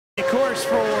course,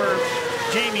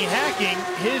 for Jamie Hacking,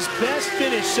 his best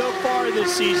finish so far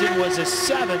this season was a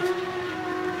 7th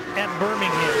at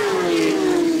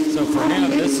Birmingham. So for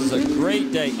him, this is a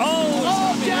great day.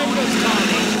 Oh, down goes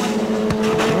Tommy.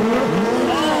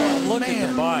 Oh, look at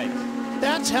the bike.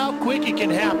 That's how quick it can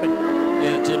happen.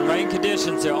 It's in rain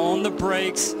conditions. They're on the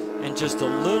brakes and just a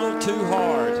little too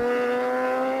hard.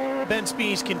 Ben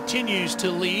Spies continues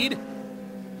to lead.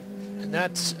 And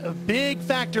that's a big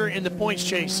factor in the points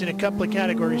chase in a couple of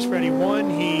categories, Freddie.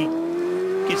 One, he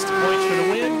gets the points for the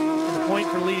win and the point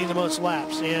for leading the most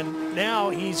laps. And now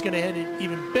he's going to have an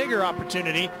even bigger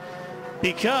opportunity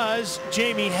because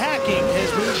Jamie Hacking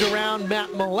has moved around Matt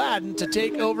Mladen to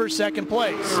take over second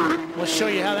place. We'll show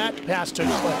you how that pass took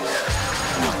place.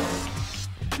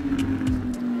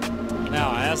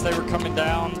 Now, as they were coming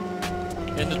down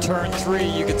into turn 3,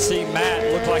 you could see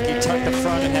Matt looked like he tucked the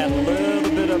front and had a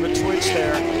little bit of a twitch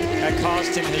there. That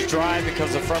cost him his drive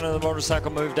because the front of the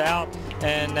motorcycle moved out.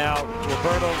 And now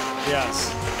Roberto,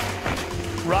 yes.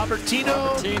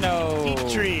 Robertino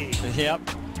Petrie. Yep.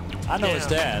 I know his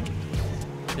dad.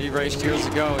 He raced years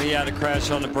ago. He had a crash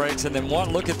on the brakes. And then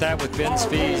one look at that with Ben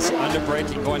Spies under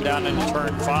braking going down into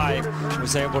turn 5.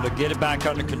 Was able to get it back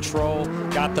under control,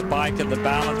 got the bike and the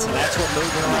balance, and that's what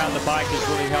moving around the bike has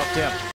really helped him.